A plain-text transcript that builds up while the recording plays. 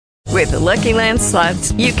With the Lucky Land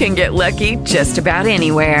Slots, you can get lucky just about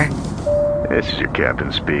anywhere. This is your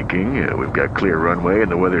captain speaking. We've got clear runway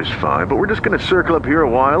and the weather's fine, but we're just going to circle up here a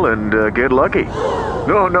while and get lucky.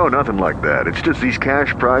 No, nothing like that. It's just these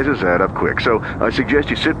cash prizes add up quick. So I suggest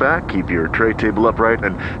you sit back, keep your tray table upright,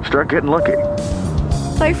 and start getting lucky.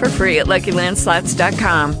 Play for free at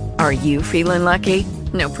LuckyLandSlots.com. Are you feeling lucky?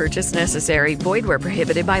 No purchase necessary. Void where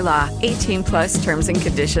prohibited by law. 18 plus terms and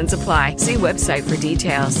conditions apply. See website for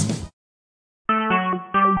details.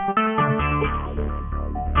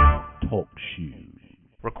 Talk shoes.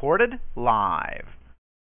 Recorded live.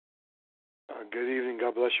 Good evening.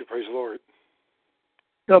 God bless you. Praise the Lord.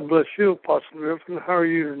 God bless you, Apostle Griffin. How are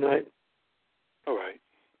you tonight? All right.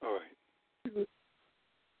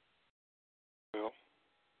 Well,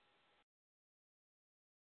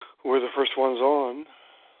 we're the first ones on.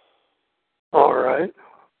 All right.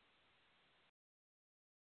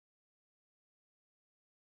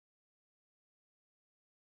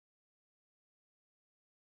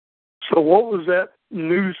 So what was that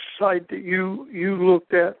news site that you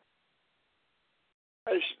looked at?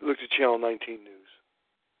 I looked at Channel 19 News.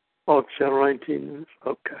 Oh, Channel 19 News.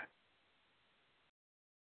 Okay.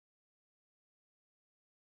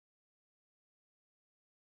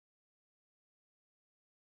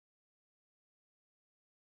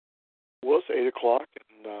 Well, it's 8 o'clock,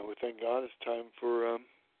 and we thank God it's time for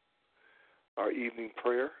our evening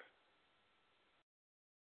prayer.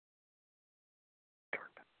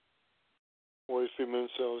 Wait a few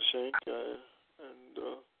minutes, Elder Shank, and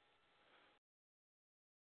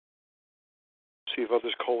see if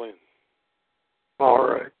others call in. All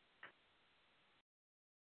right.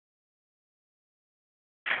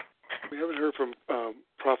 We haven't heard from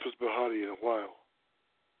Prophet Bahati in a while.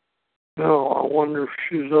 No, I wonder if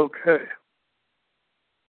she's okay.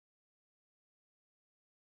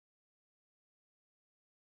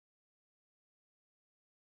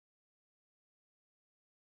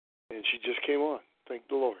 And she just came on. Thank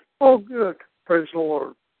the Lord. Oh, good. Praise the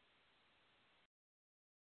Lord.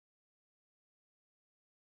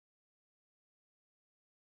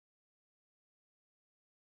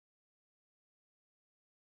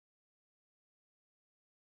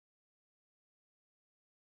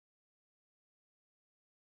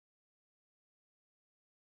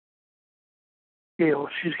 You know,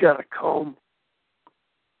 she's got a comb.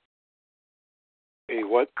 A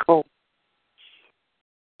what? Comb.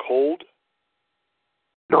 Cold?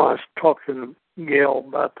 No, I was talking to Gail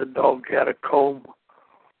about the dog had a comb.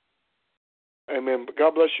 Amen.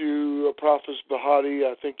 God bless you, Prophet Bahati.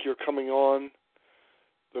 I think you're coming on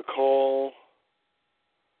the call.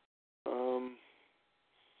 God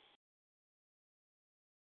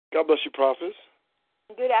bless you, Prophet.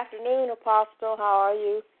 Good afternoon, Apostle. How are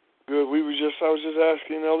you? Good. I was just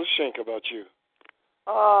asking Elder Shank about you.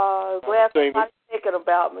 Glad somebody's thinking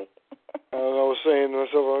about me. I was saying to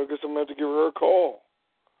myself, I guess I'm going to have to give her a call.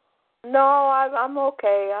 No, I'm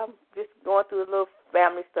okay. I'm just going through a little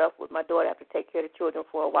family stuff with my daughter. I have to take care of the children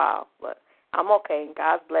for a while. But I'm okay.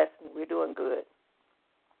 God's blessing. We're doing good.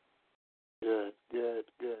 Good.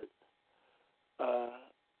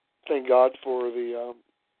 Thank God for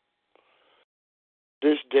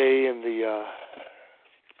this day and the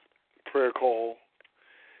prayer call.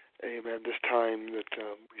 Amen. This time that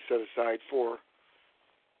we set aside for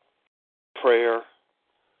prayer.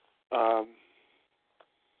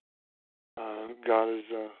 God is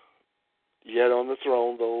yet on the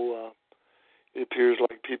throne, though it appears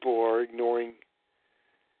like people are ignoring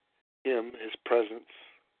Him, His presence,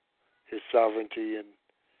 His sovereignty, and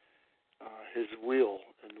His will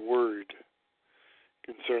and word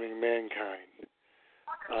concerning mankind.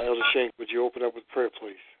 Elder Shank, would you open up with prayer,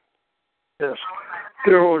 please? Yes.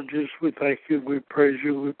 Dear Lord Jesus, we thank you, we praise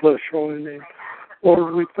you, we bless your holy name.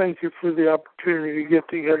 Lord, we thank you for the opportunity to get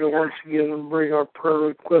together once again and bring our prayer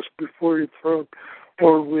requests before your throne.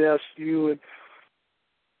 Lord, we ask you would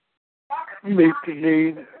meet the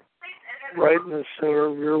need right in the center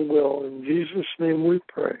of your will. In Jesus' name we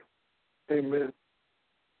pray. Amen.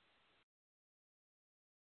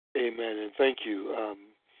 Amen, and thank you.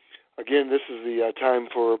 Again, this is the time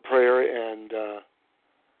for prayer, and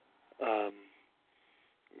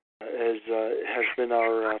as has been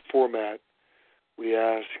our format, we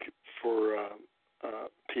ask for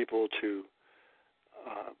people to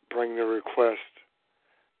bring their request,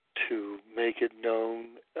 to make it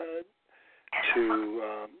known,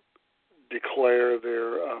 to declare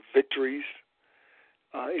their victories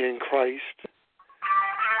in Christ,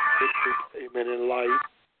 amen, in life,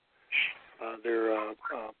 their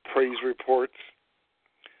praise reports.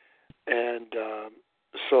 And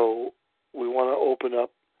so we want to open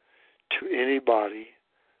up to anybody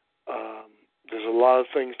a lot of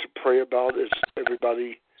things to pray about, as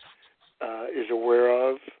everybody is aware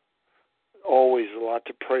of. Always a lot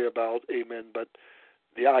to pray about, amen. But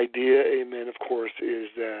the idea, amen, of course, is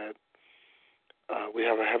that we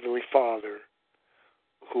have a Heavenly Father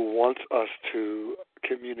who wants us to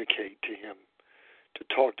communicate to Him, to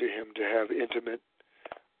talk to Him, to have intimate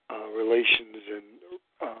relations and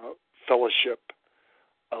fellowship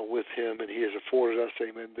with Him, and He has afforded us,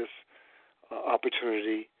 amen, this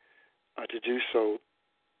opportunity to do so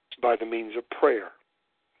by the means of prayer.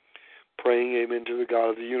 Praying, amen, to the God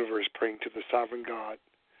of the universe, praying to the sovereign God,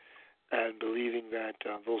 and believing that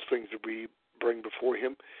those things that we bring before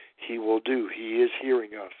Him, He will do. He is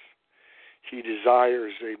hearing us. He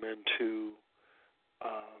desires, amen, to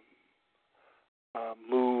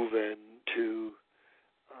move and to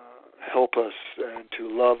help us and to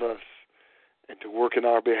love us and to work in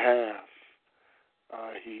our behalf.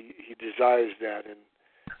 He desires that, and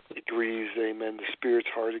it grieves, amen, the Spirit's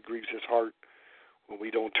heart. It grieves His heart when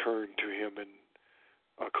we don't turn to Him and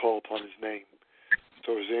call upon His name.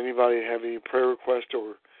 So does anybody have any prayer requests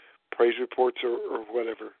or praise reports or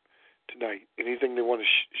whatever tonight? Anything they want to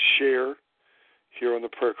share here on the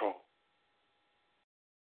prayer call?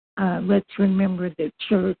 Let's remember the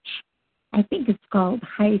church. I think it's called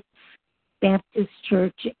Heights Baptist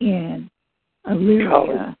Church in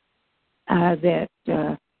Elyria that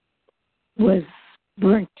was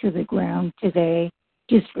burnt to the ground today.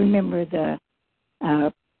 Just remember the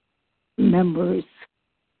members.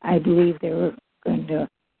 I believe they were going to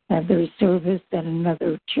have their service at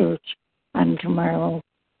another church on tomorrow.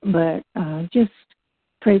 But just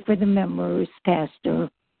pray for the members, Pastor,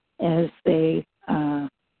 as they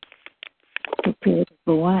prepare to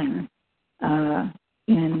go on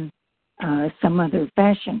in some other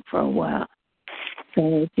fashion for a while.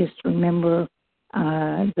 So just remember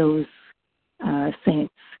those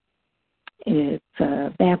saints. It's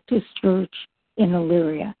a Baptist church in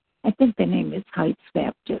Elyria. I think the name is Heights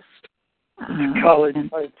Baptist. College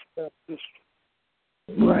Heights Baptist.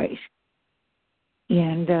 Right.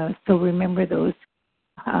 And so remember those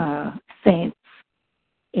saints.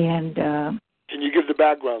 And can you give the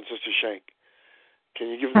background, Sister Shank? Can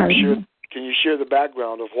you share the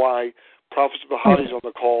background of why Prophet Bahati's on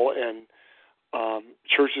the call and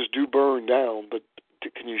churches do burn down, but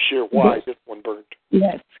can you share why this one burned?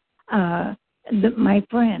 Yes. My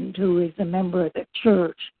friend, who is a member of the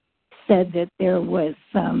church, said that there was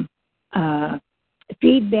some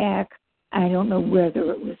feedback. I don't know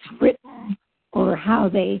whether it was written or how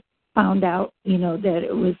they found out, that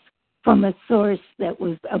it was from a source that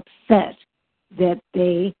was upset that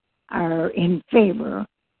they are in favor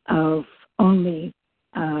of only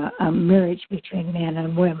a marriage between men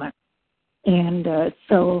and women. And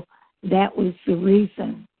so that was the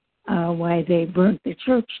reason why they burnt the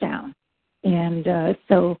church down. And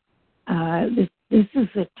so this is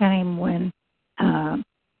a time when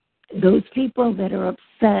those people that are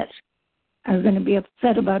upset are going to be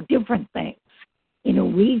upset about different things.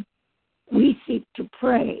 We seek to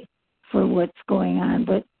pray for what's going on,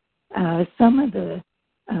 but some of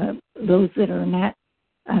those that are not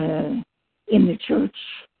in the church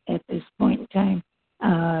at this point in time,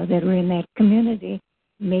 that are in that community,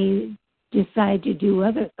 may decide to do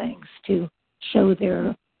other things to show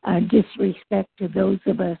their disrespect to those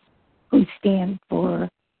of us who stand for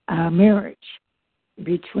marriage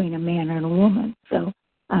between a man and a woman. So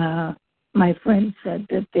my friend said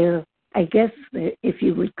that I guess that if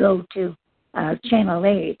you would go to Channel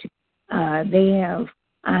 8, they have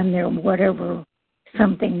on there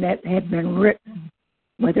something that had been written,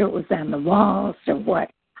 whether it was on the walls or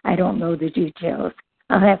what. I don't know the details.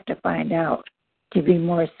 I'll have to find out to be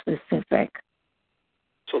more specific.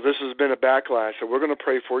 So this has been a backlash, and we're going to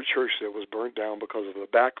pray for a church that was burnt down because of the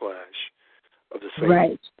backlash of the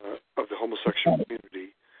saints, of the homosexual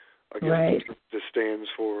community against that stands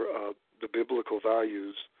for the biblical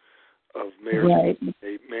values of marriage,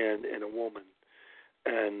 a man and a woman.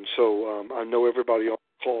 And so I know everybody on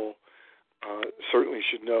the call certainly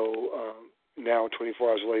should know now, 24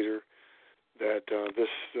 hours later, that this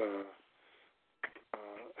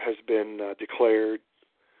has been declared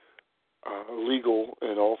legal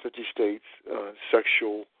in all 50 states,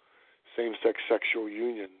 same-sex sexual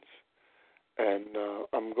unions. And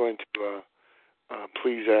I'm going to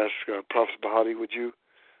please ask Prophet Bahati, would you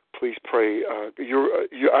please pray? I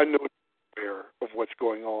know you're aware of what's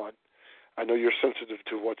going on. I know you're sensitive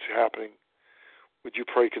to what's happening. Would you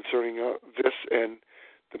pray concerning this and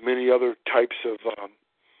the many other types of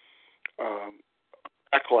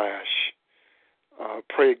backlash?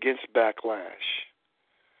 Pray against backlash.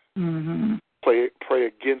 Mm-hmm. Pray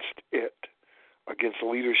against it, against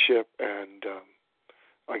leadership and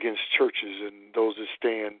against churches and those that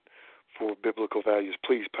stand for biblical values.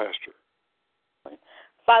 Please, Pastor.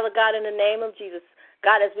 Father God, in the name of Jesus,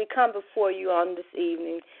 God, as we come before you on this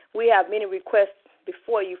evening, we have many requests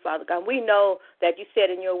before you, Father God. We know that you said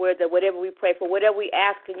in your word that whatever we pray for, whatever we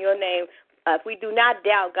ask in your name, if we do not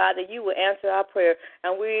doubt, God, that you will answer our prayer,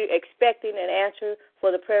 and we're expecting an answer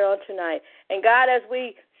for the prayer on tonight. And God, as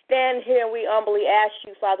we stand here and we humbly ask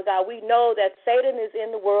you, Father God, we know that Satan is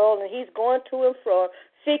in the world and he's going to and fro,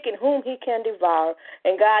 seeking whom he can devour.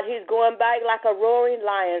 And God, he's going back like a roaring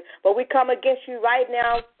lion. But we come against you right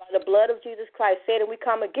now by the blood of Jesus Christ. Satan, we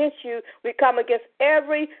come against you. We come against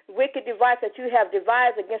every wicked device that you have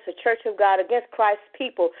devised against the church of God, against Christ's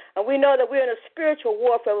people. And we know that we're in a spiritual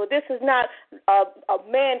warfare. Well, this is not of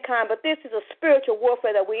mankind, but this is a spiritual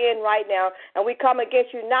warfare that we're in right now. And we come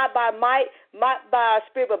against you not by might, not by our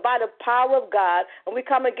spirit, but by the power of God. And we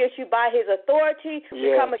come against you by his authority.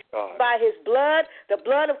 We come against you by his blood. The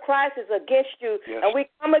blood of Christ is against you. Yes. And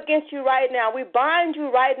we come against you right now. We bind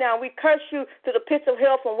you right now. We curse you to the pits of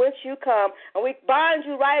hell from whence you come. And we bind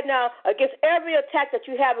you right now against every attack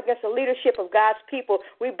that you have against the leadership of God's people.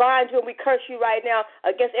 We bind you and we curse you right now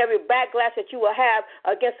against every backlash that you will have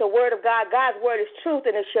against the word of God. God's word is truth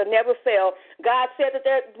and it shall never fail. God said that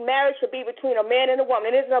their marriage should be between a man and a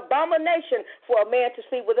woman. It is an abomination for a man to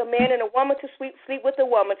sleep with a man and a woman to sleep with a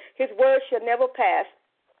woman. His word shall never pass.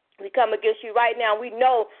 We come against you right now. We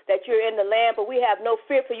know that you're in the land, but we have no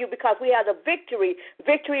fear for you because we have the victory.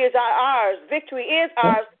 Victory is ours. Victory is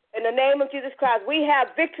ours. In the name of Jesus Christ, we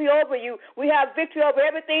have victory over you. We have victory over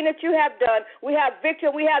everything that you have done. We have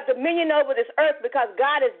victory. We have dominion over this earth because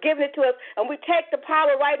God has given it to us. And we take the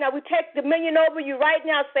power right now. We take dominion over you right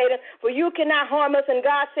now, Satan, for you cannot harm us. And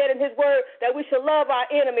God said in his word that we should love our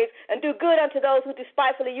enemies and do good unto those who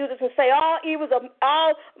despitefully use us and say all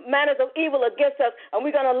manners of evil against us. And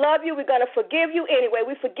we're going to love you. We're going to forgive you anyway.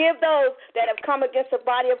 We forgive those that have come against the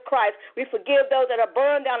body of Christ. We forgive those that have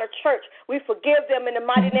burned down a church. We forgive them in the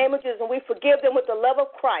mighty name of Jesus, and we forgive them with the love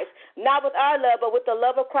of Christ, not with our love, but with the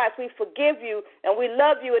love of Christ. We forgive you, and we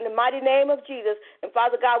love you in the mighty name of Jesus. And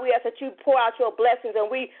Father God, we ask that you pour out your blessings, and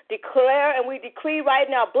we declare and we decree right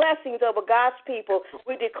now blessings over God's people.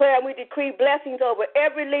 We declare and we decree blessings over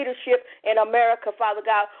every leadership in America, Father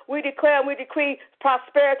God. We declare and we decree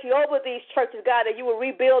prosperity over these churches, God, that you will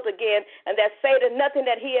rebuild again, and that Satan, nothing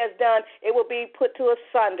that he has done, it will be put to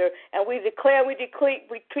asunder. And we declare and we decree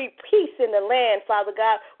peace in the land, Father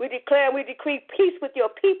God. We declare and we decree peace with your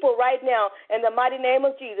people right now in the mighty name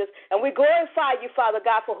of Jesus. And we glorify you, Father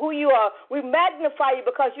God, for who you are. We magnify you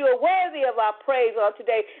because you are worthy of our praise on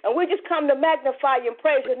today. And we just come to magnify you and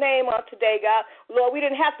praise your name on today, God. Lord, we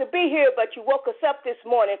didn't have to be here, but you woke us up this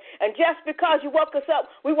morning. And just because you woke us up,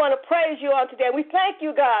 we want to praise you on today. We thank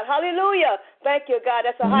you, God. Hallelujah. Thank you, God.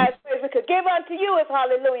 That's the highest praise we could give unto you is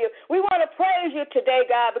hallelujah. We want to praise you today,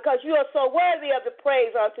 God, because you are so worthy of the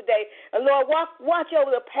praise on today. And Lord, watch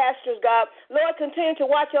over the pastors, God. Lord, continue to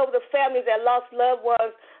watch over the families that lost loved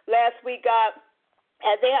ones last week, God.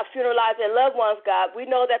 As they have funeralized their loved ones, God, we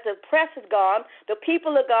know that the press is gone, the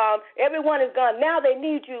people are gone, everyone is gone. Now they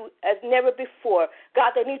need you as never before.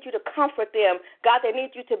 God, they need you to comfort them. God, they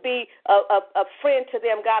need you to be a friend to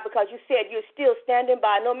them, God, because you said you're still standing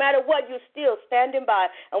by. No matter what, you're still standing by.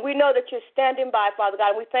 And we know that you're standing by, Father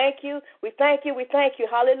God. And we thank you. We thank you. We thank you.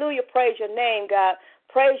 Hallelujah. Praise your name, God.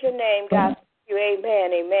 Praise your name, God. Thank you.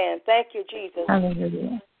 Amen. Amen. Thank you, Jesus.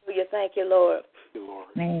 Hallelujah. Thank you, Lord. Thank you, Lord.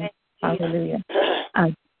 Amen. Hallelujah.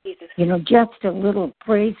 Just a little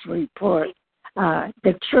praise report.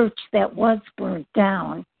 The church that was burnt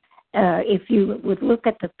down, if you would look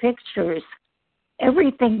at the pictures,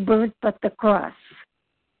 everything burnt but the cross.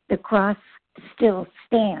 The cross still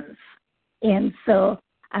stands. And so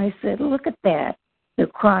I said, look at that. The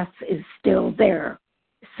cross is still there.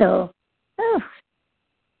 So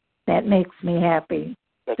that makes me happy.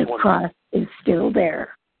 That's the wonderful. Cross is still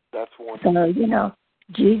there. That's wonderful. So,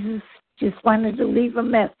 Jesus just wanted to leave a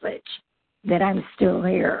message that I'm still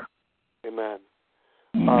here. Amen.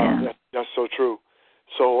 That's so true.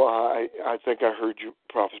 So I think I heard you,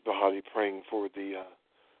 Prophet Bahati, praying for the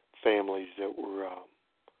families that were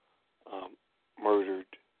murdered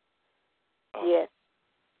yes.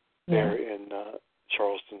 there in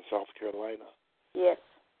Charleston, South Carolina. Yes.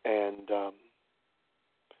 And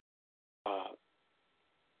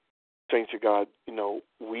thanks to God,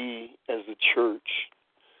 we as the church,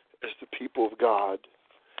 as the people of God,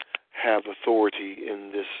 have authority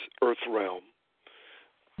in this earth realm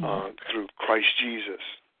through Christ Jesus.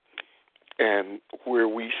 And where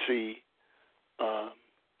we see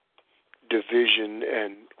division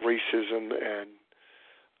and racism and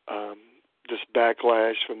this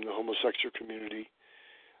backlash from the homosexual community,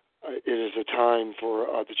 it is a time for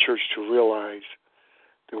the church to realize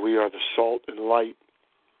that we are the salt and light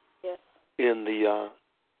in the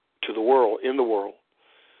to the world,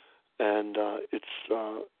 and it's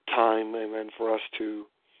time, amen, for us to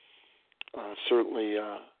certainly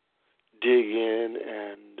dig in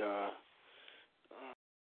and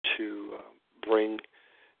to bring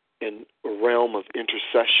in a realm of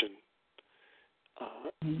intercession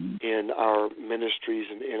in our ministries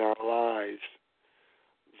and in our lives,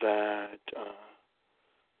 that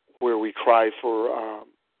where we cry for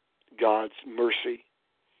God's mercy,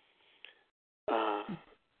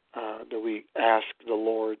 that we ask the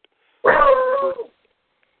Lord,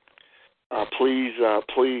 please,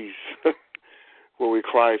 where we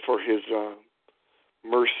cry for His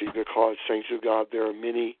mercy, because, saints of God, there are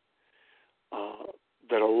many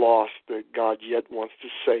that are lost that God yet wants to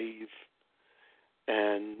save.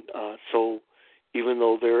 And so even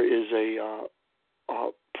though there is a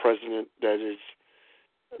president that is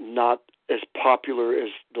not as popular as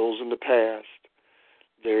those in the past,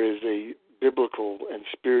 there is a biblical and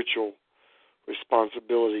spiritual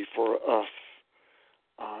responsibility for us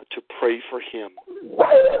to pray for him.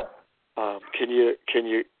 Can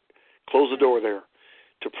you close the door there?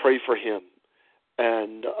 To pray for him.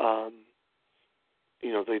 And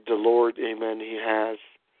the Lord, amen, He has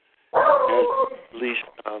at least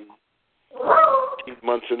 18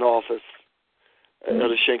 months in office.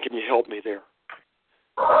 Elder Shane, can you help me there?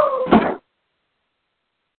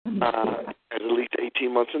 At least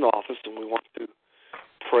 18 months in office, and we want to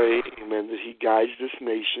pray, amen, that He guides this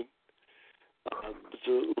nation. That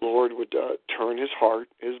the Lord would turn His heart,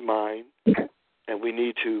 His mind, and we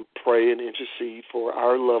need to pray and intercede for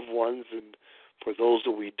our loved ones and for those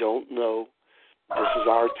that we don't know. This is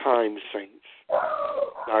our time, saints.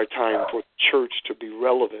 Our time for the church to be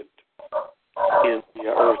relevant in the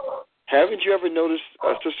earth. Haven't you ever noticed,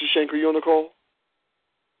 Sister Shanker, you on the call?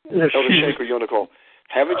 Yes, Elder Shanker, you on the call?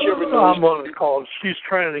 Haven't you ever noticed? I'm on the call. She's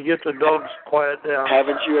trying to get the dogs quiet down.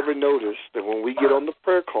 Haven't you ever noticed that when we get on the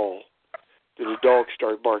prayer call, that the dogs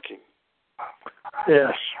start barking?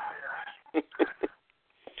 Yes.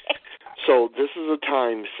 So this is a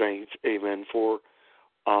time, saints, amen, for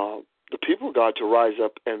the people of God to rise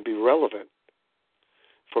up and be relevant,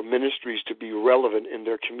 for ministries to be relevant in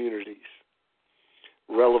their communities,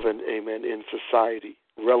 relevant, amen, in society,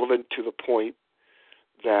 relevant to the point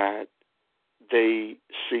that they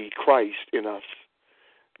see Christ in us,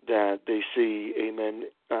 that they see, amen,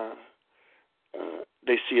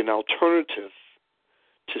 they see an alternative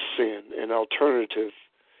to sin, an alternative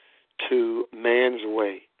to man's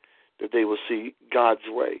way, that they will see God's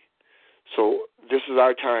way. So this is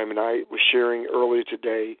our time, and I was sharing earlier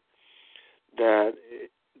today that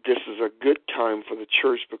this is a good time for the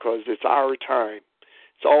church because it's our time.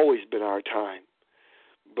 It's always been our time.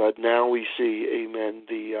 But now we see, amen,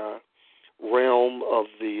 the realm of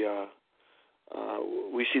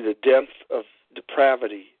we see the depth of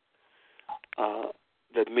depravity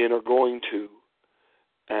that men are going to,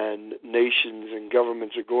 and nations and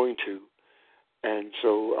governments are going to. And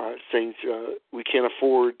so, saints, we can't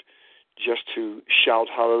afford just to shout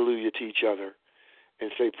hallelujah to each other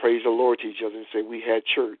and say praise the Lord to each other and say we had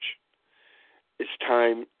church. It's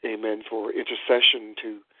time, amen, for intercession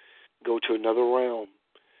to go to another realm.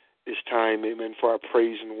 It's time, amen, for our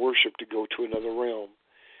praise and worship to go to another realm.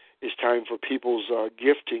 It's time for people's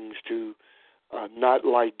giftings to not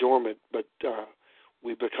lie dormant, but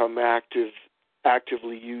we become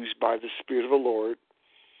actively used by the Spirit of the Lord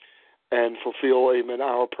and fulfill, amen,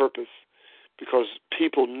 our purpose, because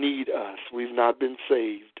people need us. We've not been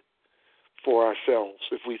saved for ourselves.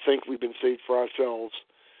 If we think we've been saved for ourselves,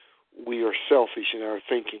 we are selfish in our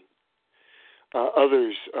thinking.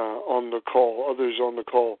 Others on the call,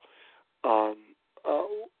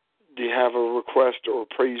 do you have a request or a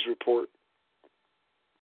praise report?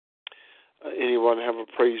 Anyone have a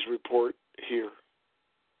praise report here?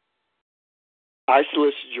 I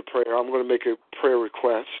solicited your prayer. I'm going to make a prayer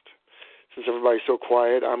request. Since everybody's so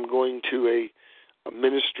quiet, I'm going to a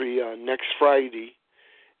ministry next Friday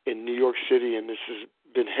in New York City, and this has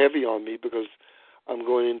been heavy on me because I'm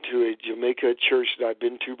going into a Jamaica church that I've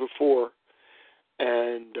been to before,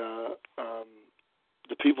 and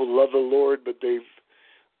the people love the Lord, but the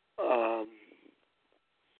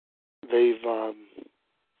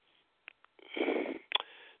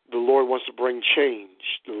Lord wants to bring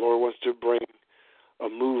change. The Lord wants to bring a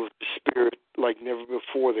move of the Spirit like never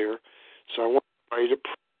before there. So I want everybody to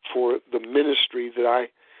pray for the ministry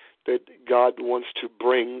that God wants to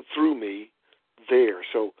bring through me there.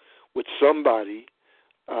 So would somebody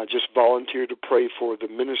just volunteer to pray for the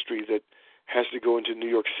ministry that has to go into New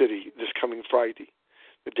York City this coming Friday?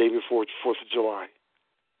 the day before 4th of July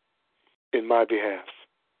in my behalf.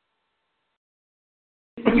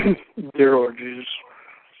 Dear Lord Jesus,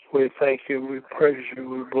 we thank you, we praise you,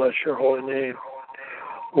 we bless your holy name.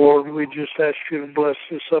 Lord, we just ask you to bless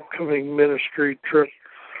this upcoming ministry trip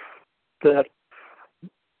that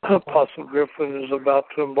Apostle Griffin is about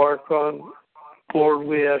to embark on. Lord,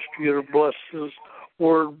 we ask you to bless this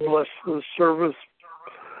word, bless the service,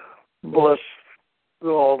 bless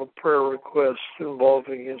all the prayer requests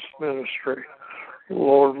involving his ministry.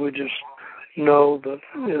 Lord, we just know that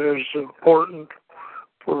it is important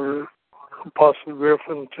for Apostle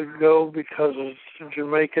Griffin to go because it's a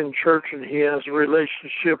Jamaican church and he has a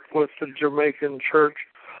relationship with the Jamaican church.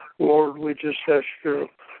 Lord, we just ask you to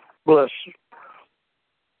bless,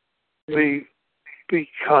 be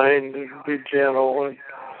kind and be gentle and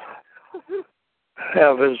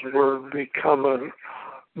have his word become a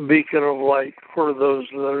beacon of light for those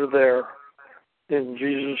that are there. In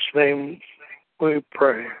Jesus' name we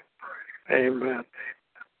pray. Amen.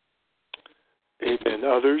 Amen.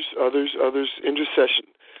 Others, intercession.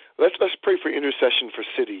 Let's pray for intercession for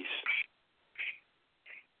cities.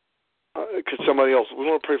 Could somebody else? We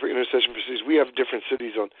want to pray for intercession for cities. We have different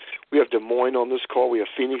cities on. We have Des Moines on this call. We have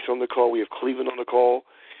Phoenix on the call. We have Cleveland on the call.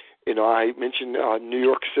 I mentioned New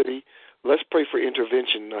York City. Let's pray for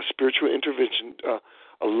intervention, spiritual intervention,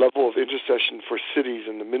 a level of intercession for cities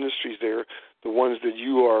and the ministries there, the ones that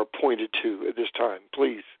you are appointed to at this time.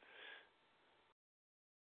 Please.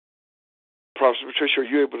 Prophet Patricia, are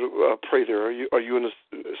you able to pray there? Are you in a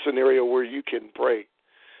scenario where you can pray?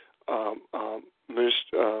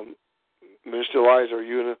 Minister Eliza, are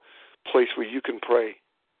you in a place where you can pray?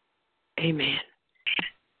 Amen.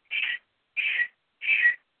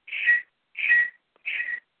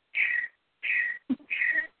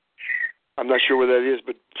 I'm not sure where that is,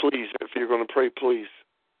 but please, if you're going to pray, please.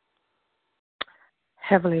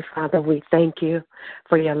 Heavenly Father, we thank you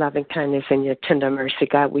for your loving kindness and your tender mercy,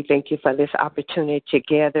 God. We thank you for this opportunity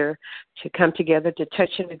to come together, to touch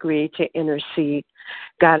and agree, to intercede,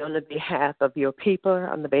 God, on the behalf of your people,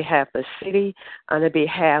 on the behalf of the city, on the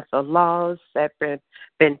behalf of laws that have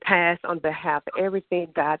been passed, on behalf of everything,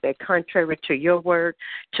 God, that contrary to your word,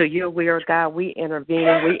 to your will, God, we intervene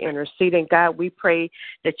and we intercede. And God, we pray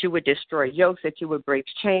that you would destroy yokes, that you would break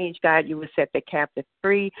chains, God, you would set the captive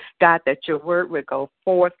free, God, that your word would go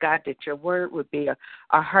forth, God, that your word would be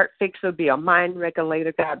a heart fixer, be a mind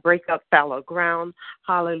regulator, God, break up fallow ground.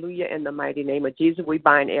 Hallelujah. In the mighty name of Jesus, we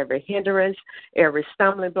bind every hindrance, every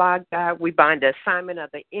stumbling block, God. We bind the assignment of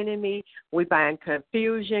the enemy. We bind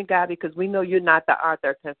confusion, God, because we know you're not the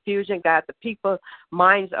author of confusion, God. The people's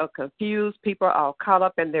minds are confused. People are all caught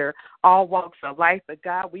up in their all walks of life. But,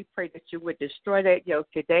 God, we pray that you would destroy that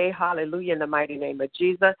yoke today. Hallelujah. In the mighty name of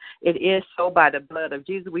Jesus. It is so by the blood of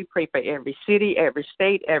Jesus. We pray for every city, every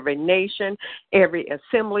state, every nation, every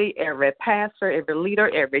assembly, every pastor, every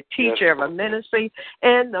leader, every teacher, every ministry.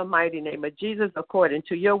 In the mighty name of Jesus, according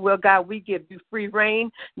to your will, God, we give you free reign.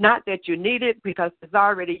 Not that you need it because it's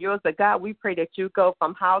already yours, but God, we pray that you go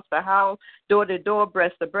from house to house, door to door,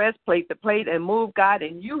 breast to breast, plate to plate, and move, God,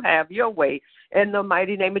 and you have your way. In the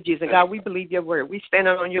mighty name of Jesus, God, we believe your word. We stand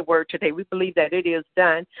on your word today. We believe that it is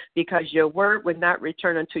done because your word would not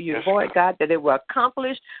return unto you void, God, that it will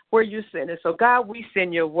accomplish where you send it. So, God, we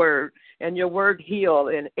send your word, and your word heal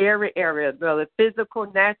in every area, whether physical,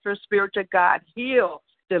 natural, spiritual, God, heal,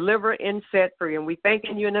 deliver, and set free. And we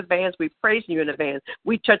thanking you in advance. We praise you in advance.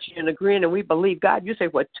 We touch you and agree, and we believe, God, you say,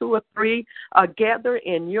 what, 2 or 3 are gathered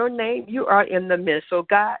in your name, you are in the midst. So,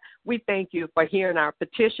 God, we thank you for hearing our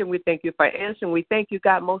petition. We thank you for answering. We thank you,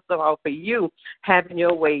 God, most of all for you having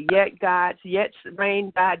your way. Yet, God, yet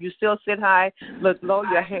reign, God, you still sit high, look low,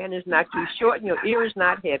 your hand is not too short, and your ear is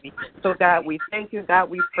not heavy. So, God, we thank you, God,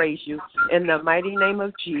 we praise you in the mighty name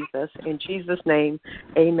of Jesus. In Jesus' name,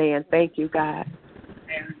 amen. Thank you, God.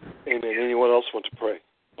 Amen. Anyone else want to pray?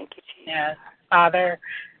 Thank you, Jesus. Yes. Father,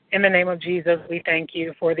 in the name of Jesus, we thank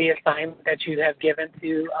you for the assignment that you have given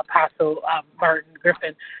to Apostle Martin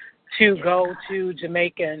Griffin to go to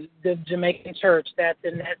the Jamaican church that's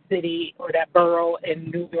in that city or that borough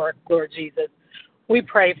in New York, Lord Jesus. We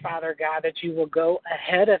pray, Father God, that you will go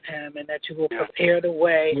ahead of him and that you will prepare the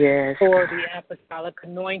way for the apostolic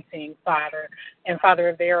anointing, Father. And, Father,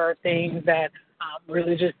 if there are things that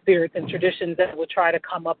religious spirits and traditions that will try to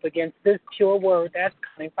come up against this pure word that's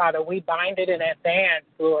coming, Father. We bind it in advance,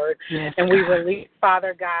 Lord, yes, and we release,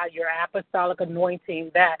 Father God, your apostolic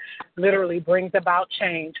anointing that literally brings about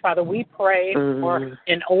change. Father, we pray for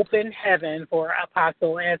an open heaven for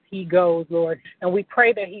Apostle as he goes, Lord, and we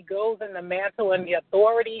pray that he goes in the mantle and the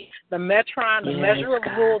authority, the metron, the measure of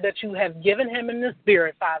rule that you have given him in the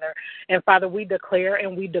spirit, Father. And, Father, we declare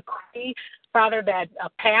and we decree, Father, that a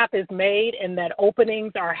path is made and that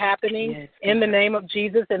openings are happening in the name of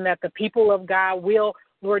Jesus, and that the people of God will,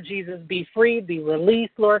 Lord Jesus, be free, be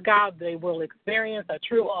released, Lord God. They will experience a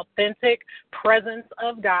true, authentic presence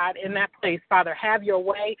of God in that place. Father, have your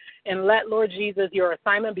way, and let, Lord Jesus, your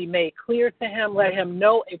assignment be made clear to him. Let him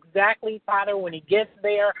know exactly, Father, when he gets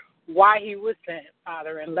there, why he was sent,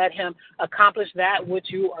 Father, and let him accomplish that which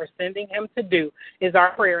you are sending him to do is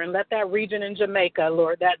our prayer. And let that region in Jamaica,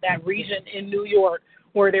 Lord, that region in New York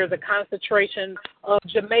where there's a concentration of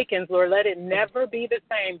Jamaicans, Lord, let it never be the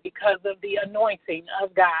same because of the anointing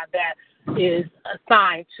of God that is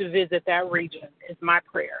assigned to visit that region is my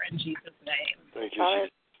prayer in Jesus' name. Thank you,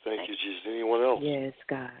 Jesus. Thank you, Jesus. Anyone else? Yes,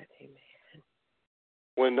 God.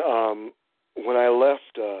 When Amen. I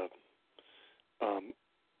left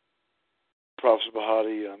Prophet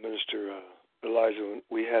Bahati, Minister Elijah,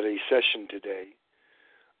 we had a session today,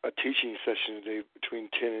 a teaching session today between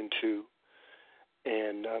 10 and 2.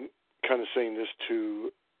 And I'm kind of saying this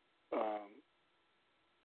to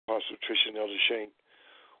Apostle Tricia and Elder Shane.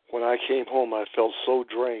 When I came home, I felt so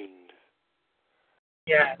drained.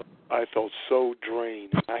 Yeah. I felt so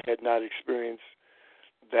drained. I had not experienced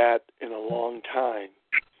that in a long time.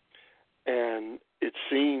 And it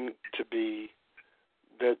seemed to be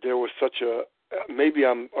that there was such a, maybe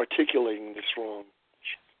I'm articulating this wrong.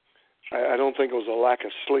 I don't think it was a lack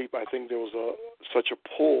of sleep. I think there was such a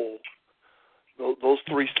pull. Those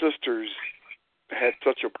three sisters had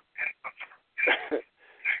such a,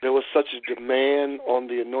 there was such a demand on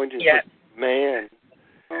the anointing man,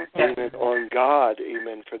 amen, on God,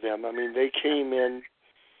 amen, for them. I mean, they came in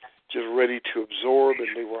just ready to absorb,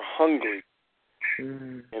 and they were hungry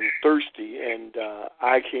and thirsty, and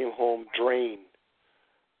I came home drained,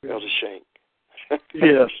 Elder Shank.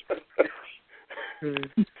 Yes.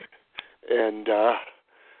 And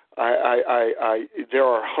I there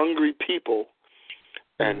are hungry people,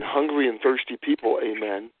 and hungry and thirsty people,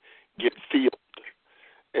 amen, get filled.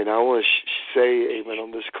 And I want to say, amen,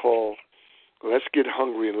 on this call, let's get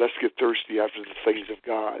hungry and let's get thirsty after the things of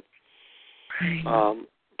God.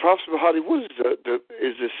 Prophet Bahati, what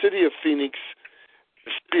is the city of Phoenix?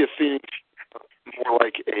 The city of Phoenix more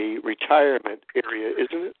like a retirement area,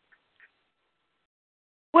 isn't it?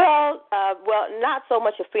 Well, not so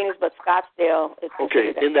much of Phoenix, but Scottsdale.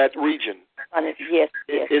 Okay, in that region. Yes.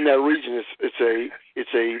 In that region,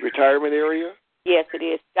 it's a retirement area. Yes, it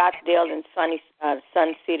is. Scottsdale and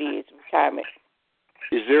Sun City is retirement.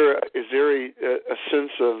 Is there a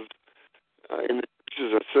sense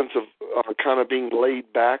of kind of being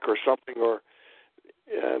laid back or something, or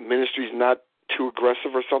ministries not too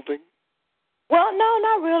aggressive or something? Well, no,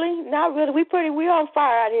 not really. Not really. We're on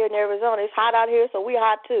fire out here in Arizona. It's hot out here, so we're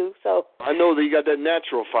hot too. So I know that you got that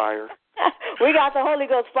natural fire. We got the Holy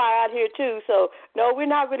Ghost fire out here too. So no, we're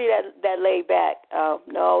not really that laid back.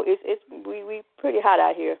 No, we pretty hot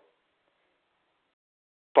out here.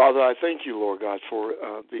 Father, I thank you, Lord God, for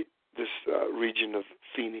this region of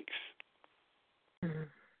Phoenix. Mm-hmm.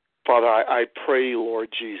 Father, I pray,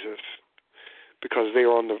 Lord Jesus, because they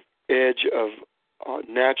are on the edge of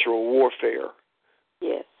natural warfare.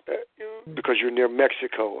 Yes. Because you're near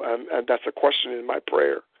Mexico, and that's a question in my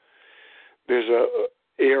prayer. There's a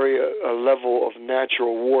level of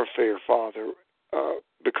natural warfare, Father,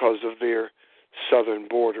 because of their southern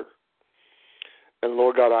border. And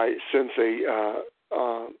Lord God, I sense a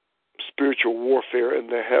spiritual warfare in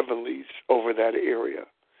the heavenlies over that area,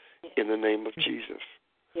 in the name of Jesus.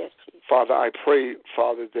 Yes, Jesus. Father, I pray,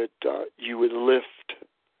 Father, that you would lift,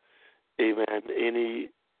 amen, any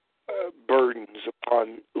burdens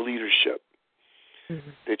upon leadership,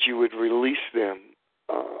 that you would release them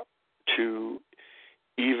to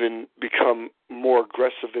even become more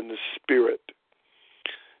aggressive in the spirit,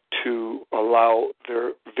 to allow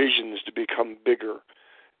their visions to become bigger,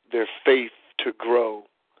 their faith to grow.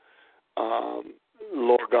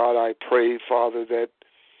 Lord God, I pray, Father, that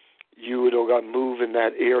you would, oh God, move in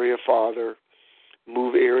that area, Father,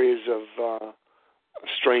 move areas of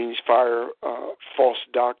strange fire, false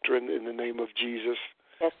doctrine in the name of Jesus.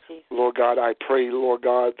 Yes, Jesus. Lord God, I pray, Lord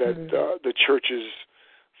God, that the churches,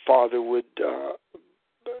 Father, would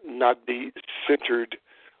not be centered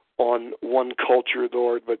on one culture,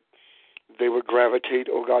 Lord, but they would gravitate,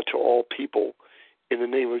 oh God, to all people In the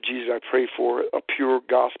name of Jesus, I pray for a pure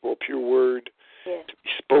gospel, a pure word to be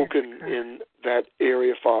spoken in that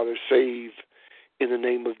area, Father. Save in the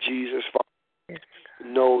name of Jesus, Father.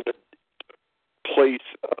 Know that place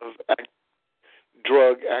of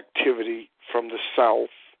drug activity from the south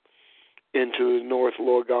into the north,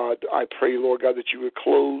 Lord God. I pray, Lord God, that you would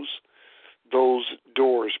close those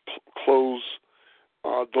doors, close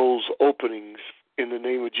those openings in the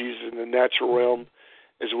name of Jesus in the natural realm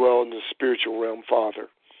as well in the spiritual realm, Father.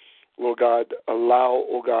 Lord God, allow,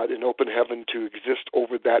 oh God, an open heaven to exist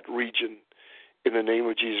over that region in the name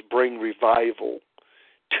of Jesus. Bring revival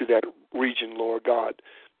to that region, Lord God.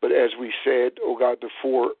 But as we said, oh God,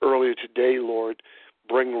 before earlier today, Lord,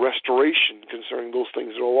 bring restoration concerning those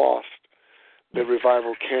things that are lost, that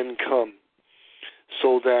revival can come,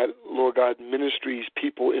 so that, Lord God, ministries,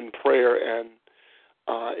 people in prayer and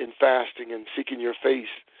in fasting and seeking your face,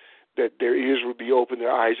 that their ears would be open,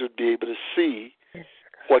 their eyes would be able to see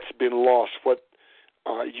what's been lost, what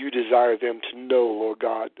you desire them to know, Lord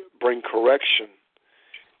God. Bring correction,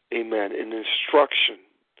 amen, and instruction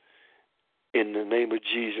in the name of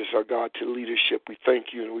Jesus, our God, to leadership. We thank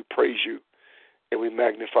you and we praise you and we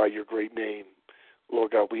magnify your great name.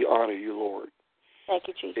 Lord God, we honor you, Lord. Thank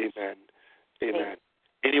you, Jesus. Amen. Amen.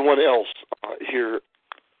 Anyone else here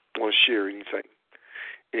want to share anything?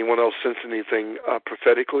 Anyone else sense anything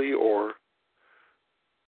prophetically or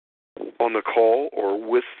on the call or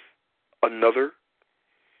with another?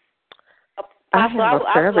 I have a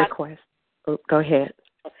prayer request. Go ahead.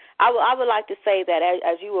 I would like to say that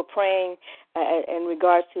as you were praying in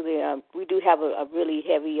regards to the, we do have a really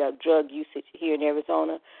heavy drug usage here in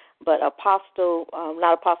Arizona, but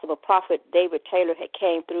Prophet David Taylor had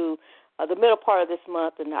came through the middle part of this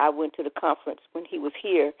month, and I went to the conference when he was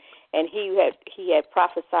here, and he had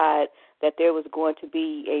prophesied that there was going to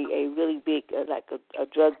be a really big, a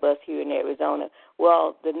drug bust here in Arizona.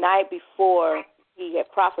 Well, the night before he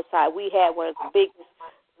had prophesied, we had one of the biggest,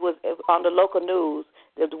 was on the local news,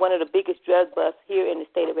 it was one of the biggest drug busts here in the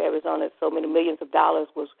state of Arizona. So many millions of dollars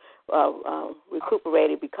was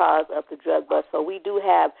recuperated because of the drug bust. So we do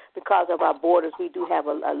have, because of our borders, we do have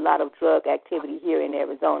a lot of drug activity here in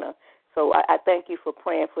Arizona. So I thank you for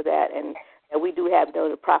praying for that. And we do have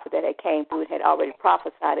the prophet that had came through and had already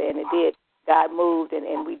prophesied it, and it did. God moved,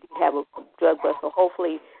 and we did have a drug bust. So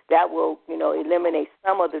hopefully that will, eliminate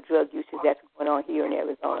some of the drug usage that's going on here in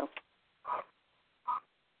Arizona.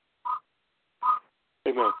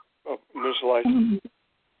 Amen. Ms. Light.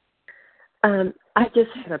 I just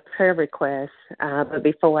had a prayer request, but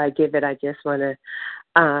before I give it, I just want to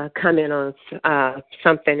comment on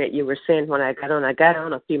something that you were saying when I got on. I got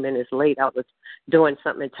on a few minutes late. I was doing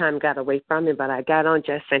something and time got away from me, but I got on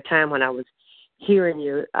just in time when I was hearing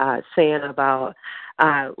you saying about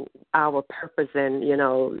our purpose and,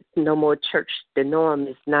 no more church. The norm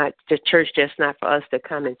is not, the church just not for us to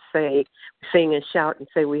come and sing and shout and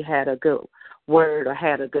say we had a good word or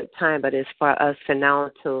had a good time, but it's for us to now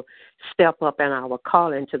to step up in our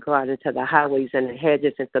calling to go out into the highways and the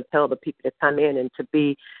hedges and compel the people to come in and to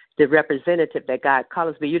be the representative that God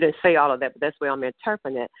calls me. You didn't say all of that, but that's the way I'm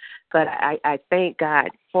interpreting it. But I thank God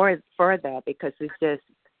for that, because it's just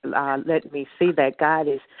let me see that God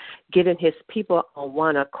is getting his people on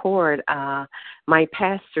one accord. My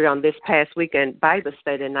pastor on this past weekend Bible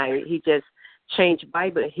study night, he just changed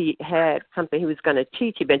Bible. He had something he was going to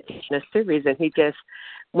teach. He'd been teaching a series, and he just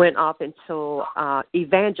went off into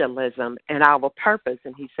evangelism and our purpose.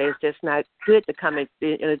 And he says it's just not good to come in,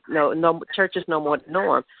 no church is no more the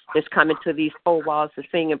norm. Just come into these four walls to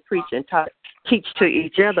sing and preach and teach to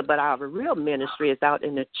each other. But our real ministry is out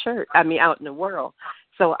in the church, out in the world.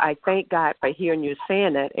 So I thank God for hearing you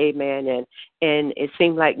saying that, amen. And it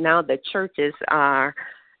seems like now the churches are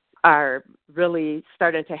really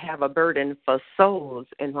starting to have a burden for souls.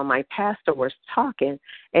 And when my pastor was talking,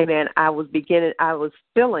 amen, I was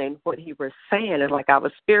feeling what he was saying. It's like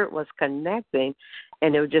our spirit was connecting,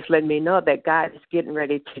 and it was just letting me know that God is getting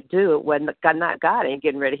ready to do it. Well, God ain't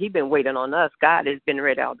getting ready. He's been waiting on us. God has been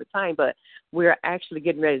ready all the time, but we're actually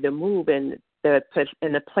getting ready to move in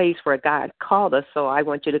the place where God called us. So I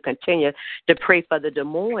want you to continue to pray for the Des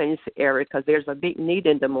Moines area, because there's a big need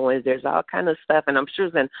in Des Moines. There's all kind of stuff, and I'm sure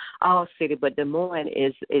it's in all city, but Des Moines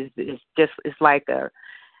is just, it's like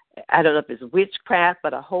I don't know if it's witchcraft,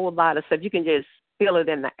 but a whole lot of stuff. You can just feel it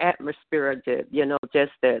in the atmosphere,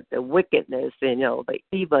 just the wickedness, the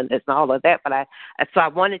evilness and all of that. But so I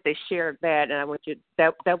wanted to share that, and I want you,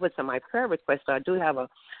 that was my prayer request. So I do have a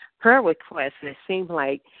prayer requests, and it seems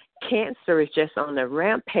like cancer is just on the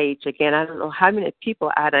rampage again. I don't know how many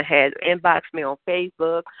people I done had inbox me on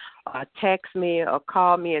Facebook or text me or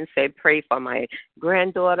call me and say, pray for my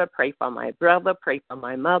granddaughter, pray for my brother, pray for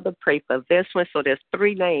my mother, pray for this one. So there's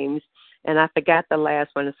 3 names, and I forgot the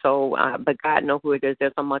last one. So, but God knows who it is.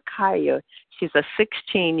 There's a Micaiah. She's a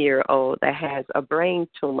 16-year-old that has a brain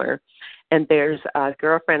tumor. And there's a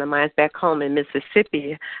girlfriend of mine back home in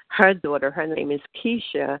Mississippi. Her daughter, her name is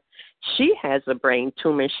Keisha. She has a brain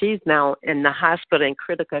tumor. She's now in the hospital in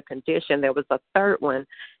critical condition. There was a 3rd one,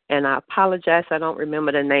 and I apologize, I don't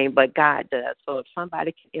remember the name, but God does. So if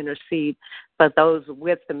somebody can intercede for those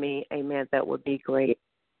with me, amen, that would be great.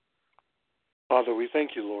 Father, we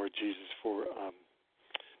thank you, Lord Jesus, for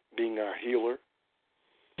being our healer.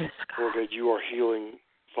 Yes, God. Lord, that you are healing,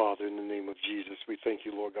 Father, in the name of Jesus. We thank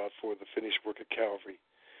you, Lord God, for the finished work of Calvary.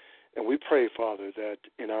 And we pray, Father, that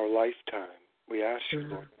in our lifetime, we ask you,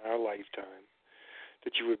 Lord, in our lifetime,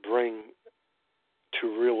 that you would bring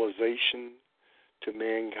to realization to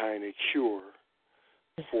mankind a cure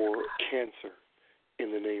for cancer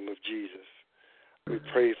in the name of Jesus. We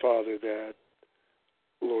pray, Father, that,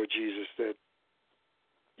 Lord Jesus, that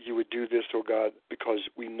you would do this, oh God, because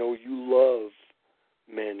we know you love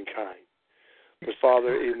mankind. But,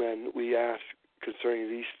 Father, amen, we ask concerning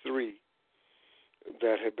these 3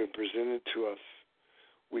 that have been presented to us,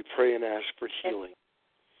 we pray and ask for healing.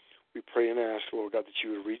 We pray and ask, Lord God, that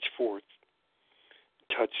you would reach forth,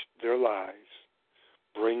 touch their lives,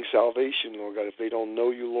 bring salvation, Lord God. If they don't know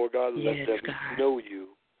you, Lord God, let them know you,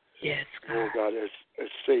 Lord God, as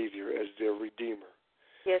Savior, as their Redeemer.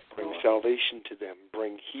 Yes, bring Lord. salvation to them,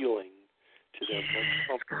 bring healing to them,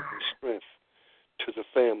 bring comfort and strength to the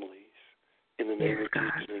families in the name of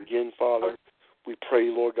Jesus. And again, Father, we pray,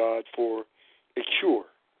 Lord God, for a cure.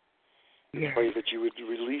 We pray that you would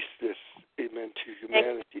release this, amen, to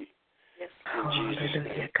humanity in Jesus'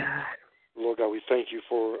 name. God. Lord God, we thank you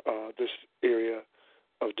for this area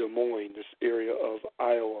of Des Moines, this area of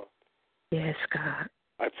Iowa. Yes, God.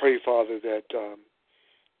 I pray, Father, that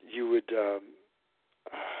you would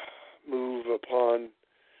move upon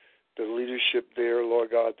the leadership there,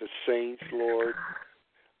 Lord God, the saints, Lord,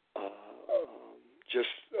 just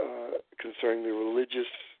concerning the religious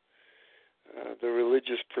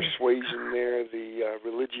persuasion there, the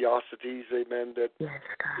religiosities, amen, that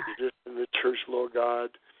exist in the church, Lord God,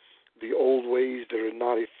 the old ways that are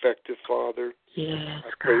not effective, Father.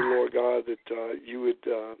 I pray, Lord God, that you would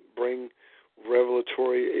bring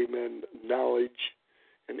revelatory, amen, knowledge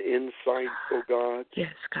and insight, oh God.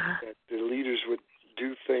 Yes, God. That the leaders would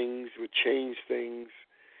do things, would change things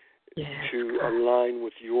to align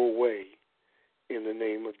with your way in the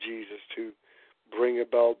name of Jesus, to bring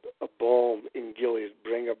about a balm in Gilead,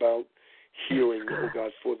 bring about healing, oh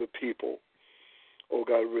God, for the people. Oh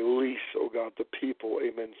God, release, oh God, the people,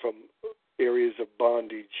 amen, from areas of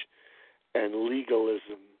bondage and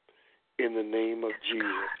legalism in the name of Jesus.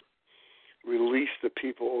 Release the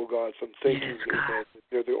people, oh God, from thinking that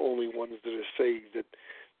they're the only ones that are saved, that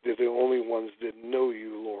they're the only ones that know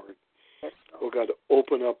you, Lord. Oh God,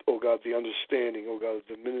 open up, oh God, the understanding, oh God, of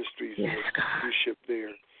the ministries and the leadership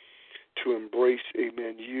there to embrace,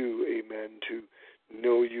 amen, you, amen, to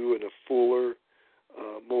know you in a fuller,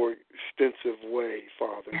 more extensive way,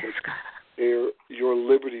 Father. That your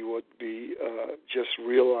liberty would be just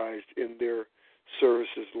realized in their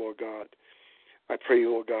services, Lord God. I pray,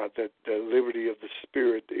 Lord God, that the liberty of the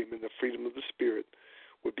Spirit, amen, the freedom of the Spirit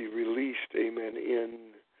would be released, amen,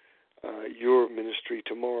 in your ministry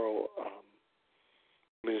tomorrow,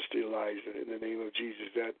 Minister Eliza, in the name of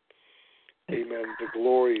Jesus, that, amen, the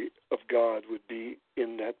glory of God would be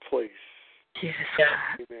in that place. Yes,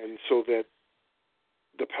 amen, so that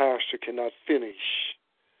the pastor cannot finish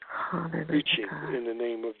preaching in the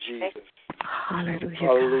name of Jesus.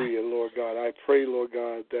 Hallelujah, Lord God. I pray, Lord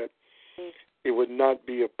God, that it would not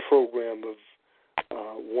be a program of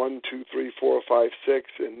 1, 2, 3, 4, 5, 6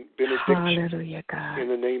 and benediction in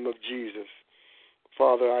the name of Jesus.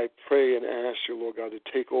 Father, I pray and ask you, Lord God, to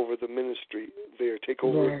take over the ministry there, take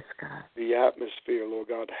over the atmosphere, Lord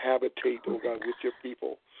God, habitate, oh God, with your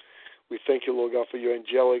people. We thank you, Lord God, for your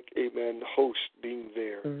angelic, amen, host being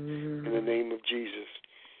there in the name of Jesus.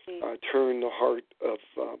 Turn the heart of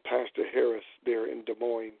Pastor Harris there in Des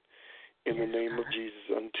Moines in the name of Jesus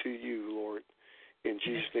unto you, Lord. In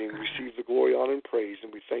Jesus' name, receive the glory, honor, and praise,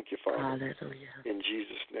 and we thank you, Father. Hallelujah. In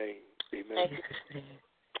Jesus' name, amen.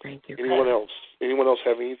 Thank you. Anyone else? Anyone else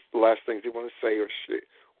have any last things they want to say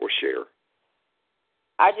or share?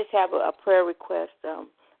 I just have a prayer request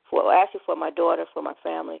actually for my daughter, for my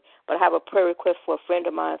family. But I have a prayer request for a friend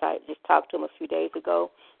of mine. I just talked to him a few days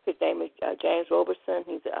ago. His name is James Roberson.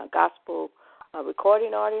 He's a gospel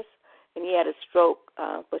recording artist, and he had a stroke,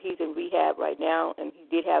 but he's in rehab right now, and he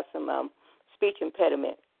did have some speech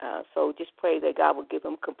impediment. So just pray that God will give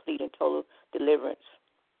him complete and total deliverance.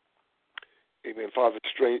 Amen. Father,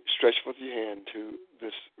 stretch forth your hand to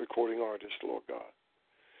this recording artist, Lord God.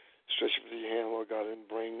 Stretch forth your hand, Lord God, and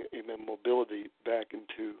bring, amen, mobility back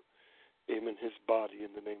into, amen, his body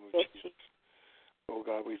in the name of Jesus. Oh,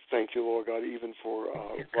 God, we thank you, Lord God, even for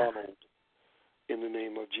Ronald, in the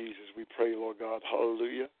name of Jesus. We pray, Lord God,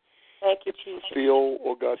 hallelujah. Thank you, Jesus. Fulfill,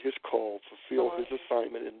 oh God, his call. Fulfill his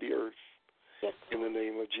assignment in the earth. Yes. In the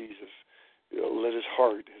name of Jesus. Let his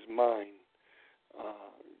heart, his mind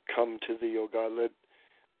come to thee, oh God. Let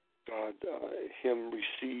God him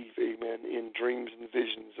receive, amen, in dreams and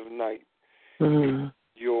visions of night.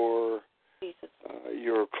 Your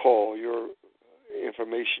call, your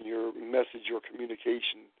information, your message, your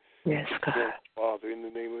communication. Yes, God. Father, in the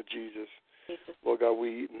name of Jesus. Lord God,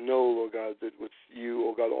 we know, Lord God, that with you,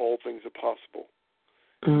 oh God, all things are possible.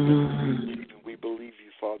 We believe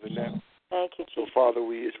you, Father, now. Thank you, Jesus. So, Father,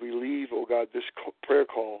 as we leave, oh God, this prayer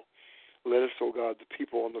call, let us, oh God, the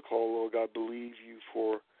people on the call, oh God, believe you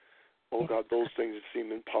for, oh God, those things that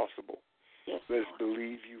seem impossible. Yes. Let us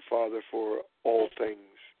believe you, Father, for all things.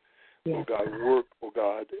 Yes. Oh God, work, oh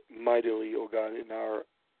God, mightily, oh God, in our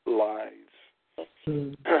lives.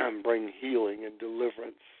 Bring healing and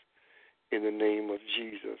deliverance in the name of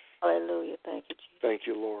Jesus. Hallelujah. Thank you, Jesus. Thank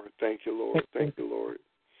you, Lord. Thank you, Lord. Thank you, Lord.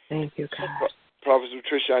 Thank you, God. Prophet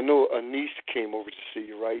Patricia, I know a niece came over to see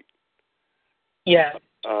you, right? Yes.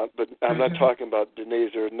 But I'm not talking about Danae.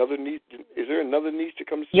 Is there another niece? Is there another niece to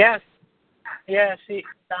come see? Yes. Yeah, she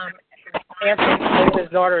Anthony's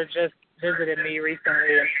daughter just visited me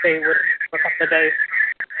recently and stayed with me for a couple of days.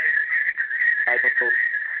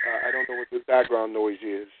 I don't know what the background noise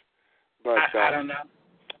is, but I don't know.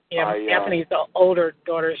 Yeah, Anthony's older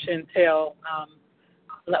daughter, Chantel.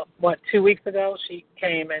 2 weeks ago, she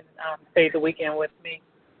came and stayed the weekend with me.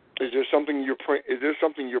 Is there something you're praying? Is there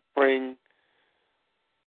something you're praying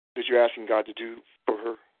that you're asking God to do for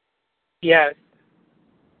her? Yes.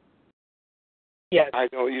 Yes. I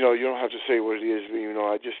know. You don't have to say what it is. But,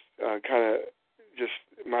 I just kind of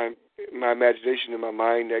just my imagination in my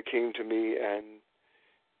mind that came to me, and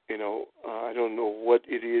I don't know what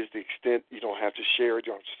it is. The extent, you don't have to share it.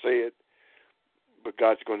 You don't have to say it. But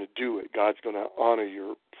God's going to do it. God's going to honor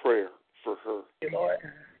your prayer for her. Thank you, Lord.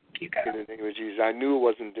 In the name of Jesus. I knew it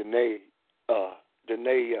wasn't Danae.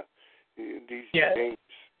 These names.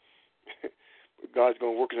 God's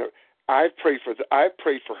going to work in her. I've prayed for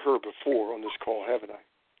her before on this call, haven't I?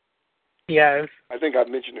 Yes. I think I've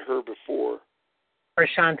mentioned her before. For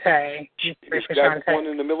Shantae. Is that the one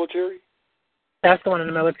in the military? That's the one in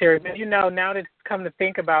the military. But now that it's come to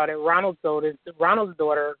think about it, Ronald's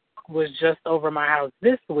daughter was just over my house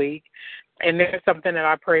this week, and there's something that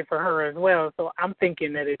I pray for her as well. So I'm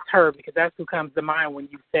thinking that it's her because that's who comes to mind when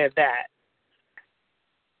you said that.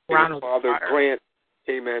 Ronald's Father, daughter. grant,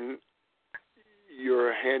 amen,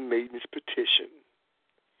 your handmaiden's petition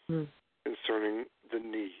concerning the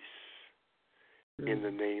niece in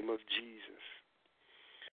the name of Jesus.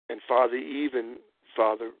 And Father,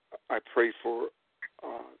 I pray for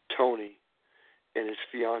Tony and his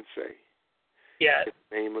fiancée. Yes. In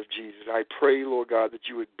the name of Jesus. I pray, Lord God, that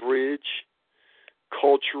you would bridge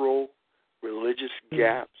cultural, religious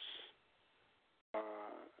gaps,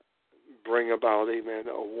 bring about, amen,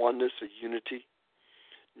 a oneness, a unity,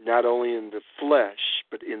 not only in the flesh,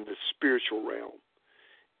 but in the spiritual realm,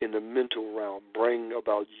 in the mental realm. Bring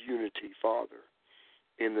about unity, Father,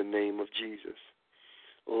 in the name of Jesus.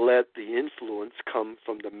 Let the influence come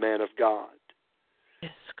from the man of God.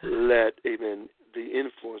 Yes, God. Let, amen, the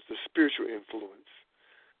influence, the spiritual influence,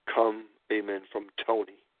 come, amen, from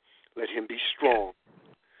Tony. Let him be strong.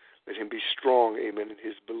 Let him be strong, amen, in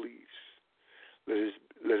his beliefs.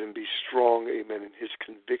 Let him be strong, amen, in his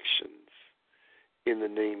convictions, in the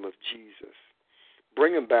name of Jesus.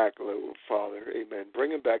 Bring him back, Lord Father, amen.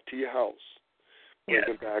 Bring him back to your house. Bring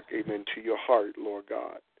him back, amen, to your heart, Lord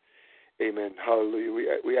God. Amen.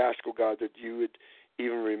 Hallelujah. We ask, oh God, that you would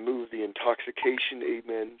even remove the intoxication,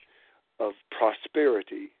 amen, of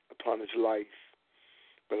prosperity upon his life,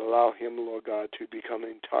 but allow him, Lord God, to become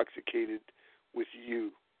intoxicated with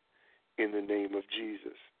you in the name of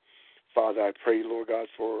Jesus. Father, I pray, Lord God,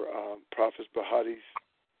 for Prophet Bahati's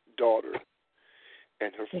daughter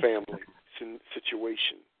and her family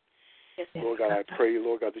situation. Yes. Lord God, I pray,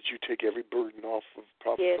 Lord God, that you take every burden off of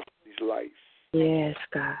Prophet Bahati's life. Yes,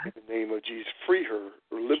 God. In the name of Jesus, free her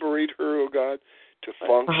or liberate her, oh God, to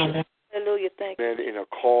function. Hallelujah. Thank you. And in a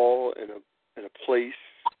call, in a place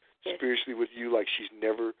spiritually with you like she's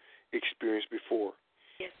never experienced before.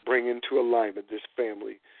 Yes. Bring into alignment this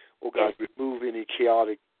family. Oh, God, remove any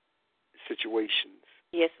chaotic situations.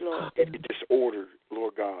 Yes, Lord. Any disorder,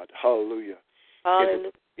 Lord God. Hallelujah.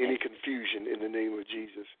 Hallelujah. Any confusion in the name of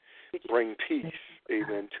Jesus. Bring peace,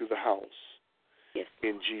 amen, to the house. Yes.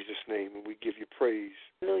 In Jesus' name. And we give you praise.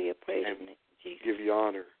 Hallelujah. Praise and your name, Jesus. give you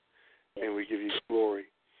honor. Yes. And we give you glory.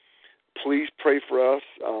 Please pray for us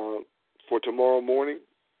for tomorrow morning,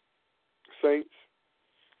 saints.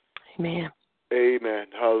 Amen. Amen.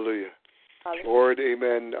 Hallelujah. Hallelujah. Lord,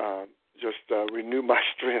 amen. Just renew my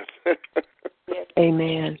strength. Yes.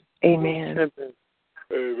 Amen. Amen. Amen.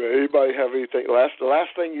 Anybody have anything? The last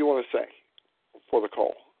thing you want to say for the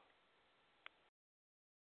call?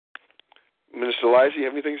 Minister Eliza, you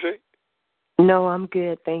have anything to say? No, I'm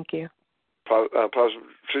good. Thank you. Pastor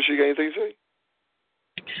Patricia, you got anything to say?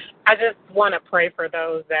 I just want to pray for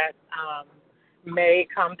those that may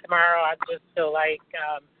come tomorrow. I just feel like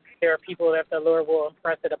there are people that the Lord will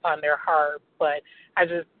impress it upon their heart, but I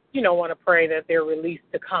just, want to pray that they're released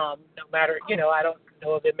to come, no matter, I don't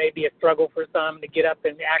know if it may be a struggle for some to get up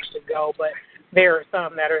and actually go, but there are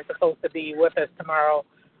some that are supposed to be with us tomorrow,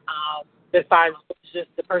 besides just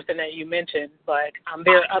the person that you mentioned, but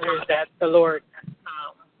there are others that the Lord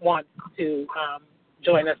wants to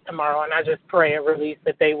join us tomorrow, and I just pray a release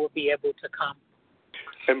that they will be able to come.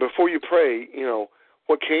 And before you pray,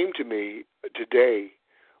 what came to me today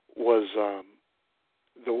was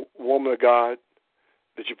the woman of God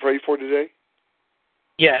that you prayed for today.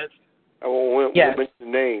 Yes. I won't mention the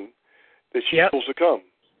name, that she's supposed to come.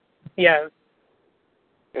 Yes.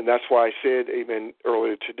 And that's why I said, amen,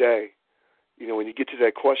 earlier today, when you get to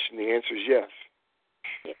that question, the answer is yes.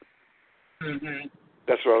 Mm-hmm.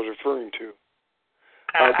 That's what I was referring to.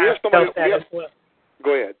 I felt that as well.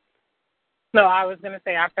 Go ahead. No, I was going to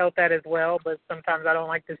say I felt that as well, but sometimes I don't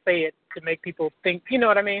like to say it to make people think, you know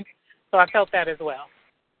what I mean? So I felt that as well.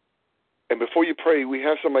 And before you pray, we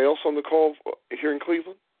have somebody else on the call here in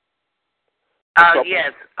Cleveland?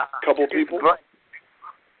 Yes. Couple of people?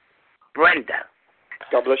 Brenda.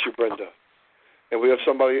 God bless you, Brenda. And we have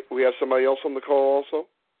somebody else on the call also?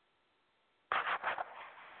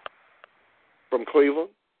 From Cleveland?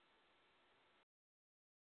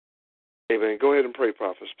 Amen. Go ahead and pray,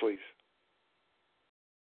 prophets, please.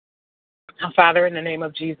 Father, in the name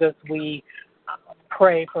of Jesus, we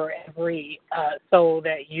pray for every soul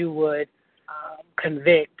that you would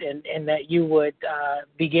convict and that you would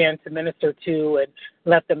begin to minister to and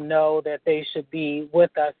let them know that they should be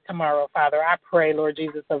with us tomorrow, Father. I pray, Lord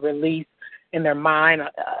Jesus, a release in their mind,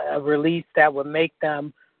 a release that would make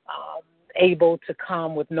them able to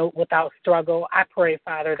come without struggle. I pray,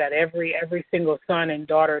 Father, that every single son and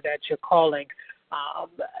daughter that you're calling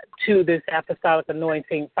to this apostolic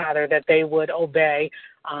anointing, Father, that they would obey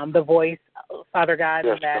the voice, Father God,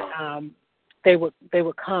 yes, and that they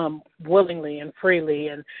would come willingly and freely,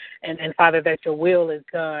 and Father, that your will is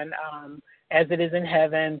done as it is in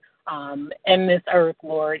heaven, in this earth,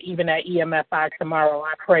 Lord, even at EMFI tomorrow.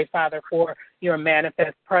 I pray, Father, for your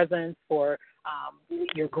manifest presence, for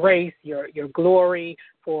your grace, your glory,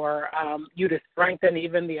 for you to strengthen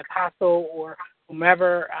even the apostle or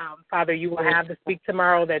whomever, Father, you will have to speak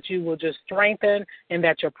tomorrow, that you will just strengthen and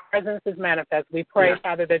that your presence is manifest. We pray,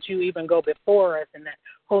 Father, that you even go before us and that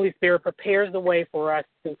Holy Spirit prepares the way for us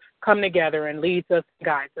to come together and leads us and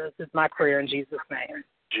guides us. Is my prayer in Jesus' name.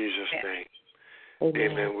 Jesus' name.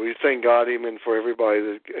 Amen. Amen. We thank God, amen, for everybody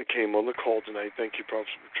that came on the call tonight. Thank you, Prophet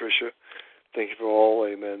Patricia. Thank you for all,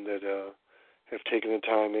 amen, that have taken the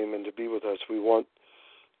time, amen, to be with us. We want,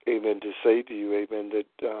 amen, to say to you, amen,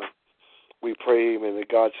 that we pray, amen, that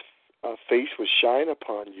God's face will shine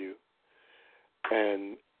upon you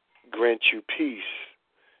and grant you peace,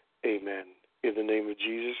 amen. In the name of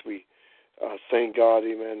Jesus, we thank God,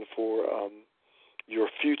 amen, for your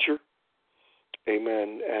future,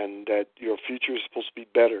 amen, and that your future is supposed to be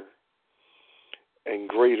better and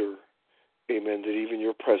greater, amen, than even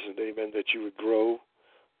your present, amen, that you would grow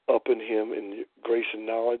up in him in grace and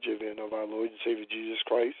knowledge, amen, of our Lord and Savior Jesus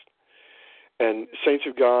Christ. And saints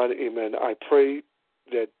of God, amen, I pray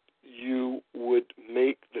that you would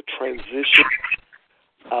make the transition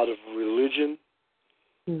out of religion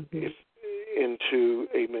into,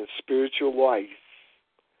 amen, spiritual life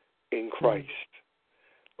in Christ,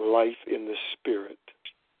 life in the Spirit.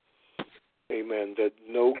 Amen, that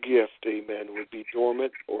no gift, amen, would be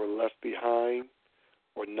dormant or left behind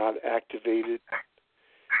or not activated.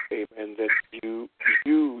 Amen, that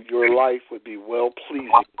your life would be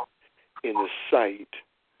well-pleasing in the sight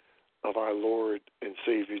of our Lord and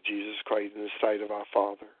Savior Jesus Christ in the sight of our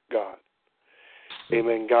Father, God.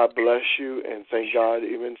 Amen. God bless you, and thank God,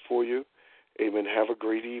 amen, for you. Amen. Have a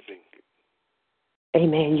great evening.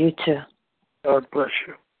 Amen. You too. God bless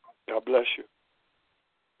you. God bless you.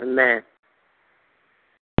 Amen.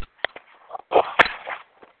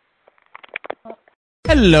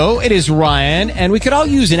 Hello, it is Ryan, and we could all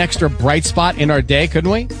use an extra bright spot in our day,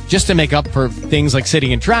 couldn't we? Just to make up for things like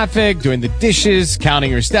sitting in traffic, doing the dishes,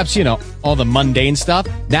 counting your steps, you know, all the mundane stuff.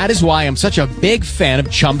 That is why I'm such a big fan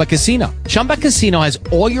of Chumba Casino. Chumba Casino has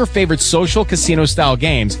all your favorite social casino-style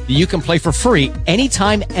games that you can play for free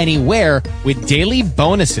anytime, anywhere with daily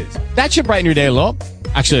bonuses. That should brighten your day a little.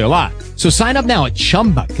 Actually, a lot. So sign up now at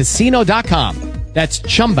ChumbaCasino.com. That's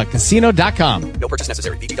ChumbaCasino.com. No purchase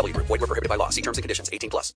necessary. VGW Group. Void where prohibited by law. See terms and conditions. 18+.